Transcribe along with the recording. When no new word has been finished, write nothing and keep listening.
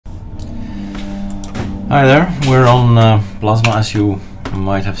Hi there, we're on Plasma, as you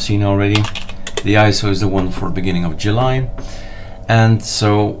might have seen already. The ISO is the one for beginning of July, and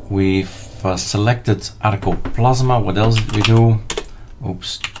so we've selected Arco Plasma. What else did we do? Oops,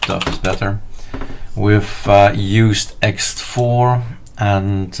 stuff is better. We've used ext4,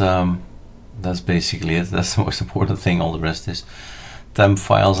 and that's basically it. That's the most important thing. All the rest is temp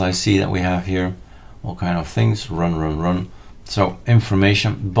files. I see that we have here all kind of things. Run. So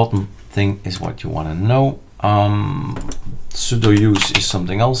information bottom thing is what you want to know. Sudo use is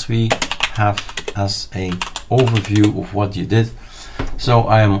something else we have as a overview of what you did. So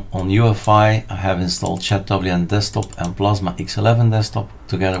I am on UEFI. I have installed ChatWN desktop and Plasma X11 desktop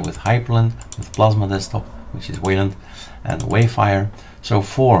together with Hyperland, with Plasma desktop, which is Wayland, and Wayfire. So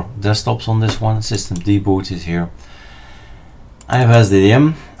 4 desktops on this one. System deboot is here. I have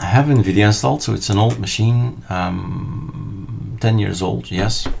SDDM. I have NVIDIA installed, so it's an old machine, 10 years old,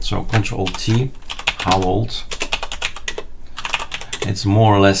 yes. So Ctrl-T, how old? It's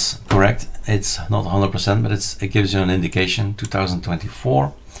more or less correct. It's not 100%, but it gives you an indication,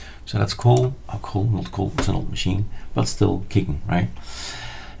 2024. So that's cool. Oh, cool, not cool, it's an old machine, but still kicking, right?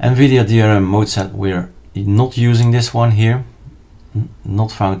 NVIDIA DRM mode set, we're not using this one here.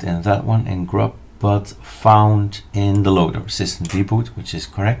 Not found in that one, in grub, but found in the loader, system deboot, which is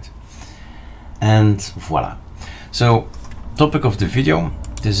correct. And voila. So topic of the video,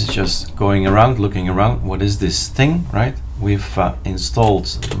 this is just going around, looking around, what is this thing, right? We've installed,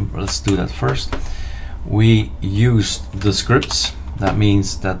 let's do that first. We used the scripts. That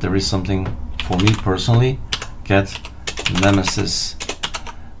means that there is something for me personally, get Nemesis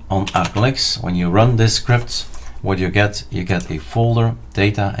on ArcoLinux. When you run this script, what you get a folder,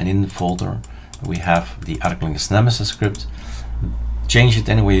 data, and in the folder we have the ArcoLinux Nemesis script. Change it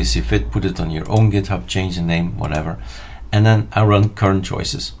any way you see fit, put it on your own GitHub, change the name, whatever. And then I run current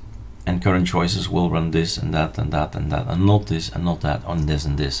choices, and current choices will run this and that and that and that, and not this and not that, on this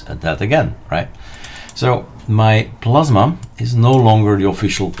and this and that again, right? So my Plasma is no longer the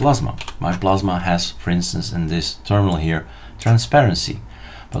official Plasma. My Plasma has, for instance, in this terminal here, transparency.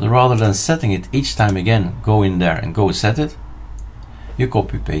 But rather than setting it each time again, go in there and go set it, you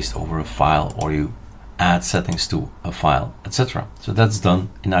copy paste over a file, or you add settings to a file, etc. So that's done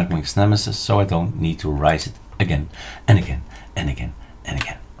in ArcoLinux Nemesis, so I don't need to write it again and again and again and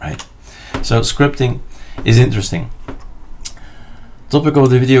again, right? So scripting is interesting. Topic of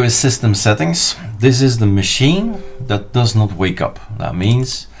the video is system settings. This is the machine that does not wake up. That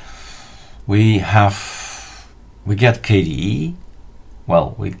means we get KDE.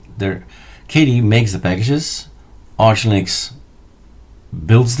 Well, KDE makes the packages, ArcoLinux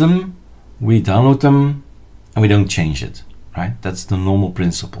builds them, we download them, and we don't change it, right? That's the normal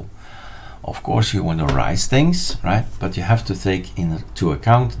principle. Of course, you want to write things, right? But you have to take into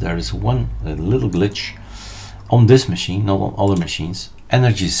account there is one little glitch on this machine, not on other machines.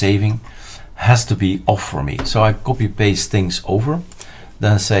 Energy saving has to be off for me. So I copy paste things over,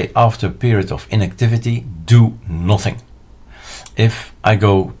 then say after a period of inactivity, do nothing. If I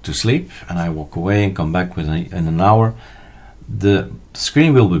go to sleep and I walk away and come back in an hour, the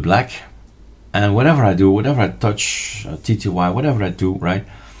screen will be black, and whatever I do, whatever I touch, TTY, whatever I do, right,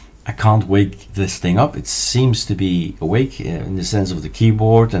 I can't wake this thing up. It seems to be awake in the sense of the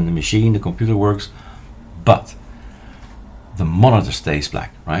keyboard and the machine, the computer works, but the monitor stays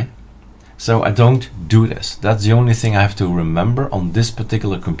black, right? So I don't do this. That's the only thing I have to remember on this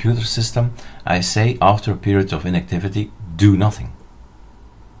particular computer system. I say after a period of inactivity, do nothing.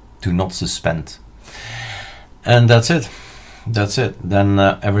 Do not suspend. And that's it. That's it. Then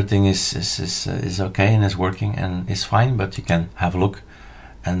everything is okay and is working and is fine, but you can have a look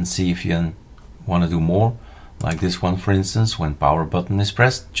and see if you want to do more. Like this one, for instance, when power button is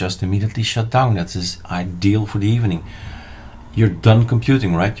pressed, just immediately shut down. That is ideal for the evening. You're done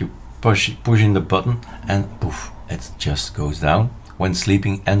computing, right? You pushing the button and poof, it just goes down. When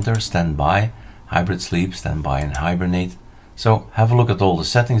sleeping, enter, standby, hybrid sleep, standby, and hibernate. So have a look at all the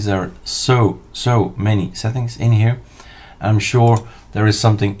settings. There are so many settings in here. I'm sure there is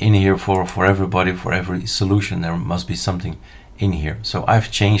something in here for everybody, for every solution. There must be something in here. So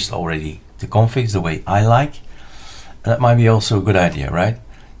I've changed already the configs the way I like. That might be also a good idea, right?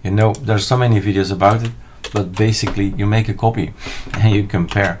 You know, there's so many videos about it, but basically you make a copy and you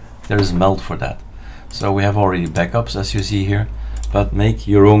compare. There is meld for that. So we have already backups, as you see here, but make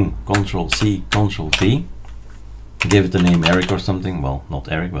your own. Ctrl-C, Ctrl-V. Give it the name Eric or something. Well,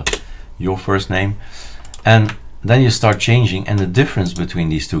 not Eric, but your first name. And then you start changing, and the difference between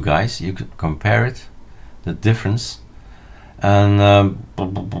these two guys, you could compare it, the difference, and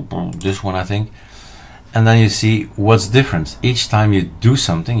this one I think, and then you see what's different. Each time you do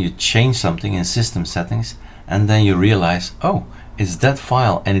something, you change something in system settings, and then you realize, oh, it's that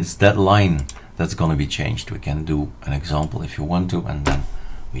file and it's that line that's going to be changed. We can do an example if you want to, and then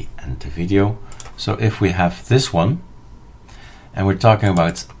we end the video. So if we have this one, and we're talking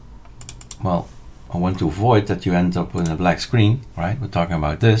about, well, I want to avoid that you end up with a black screen, right? We're talking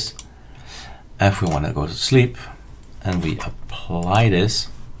about this. If we want to go to sleep and we apply this,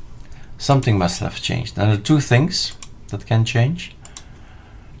 something must have changed. Now there are two things that can change.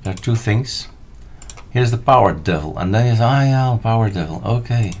 There are two things. Here's the power devil, and then you say, ah, yeah, power devil,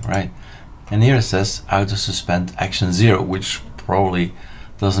 okay, right. And here it says auto suspend action 0, which probably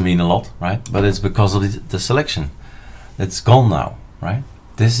doesn't mean a lot, right? But it's because of the selection. It's gone now, right?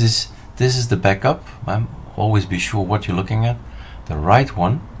 This is the backup. Always be sure what you're looking at. The right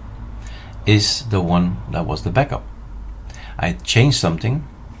one is the one that was the backup. I changed something,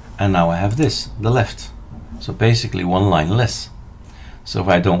 and now I have this, the left. So basically one line less. So if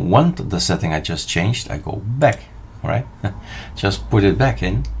I don't want the setting I just changed, I go back, right? Just put it back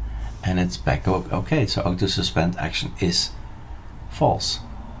in, and it's back. Okay, so auto suspend action is false.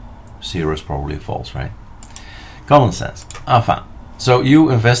 0 is probably false, right? Common sense. Enfin. So you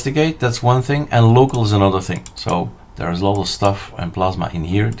investigate, that's one thing, and local is another thing. So there's a lot of stuff and Plasma in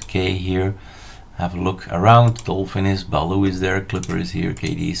here, the K here. Have a look around. Dolphin is, Baloo is there, Clipper is here,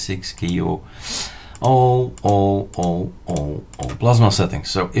 KD6, KO. All Plasma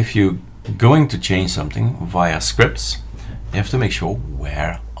settings. So if you're going to change something via scripts, you have to make sure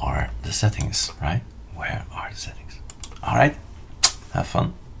where are the settings, right? Where are the settings? All right, have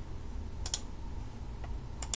fun.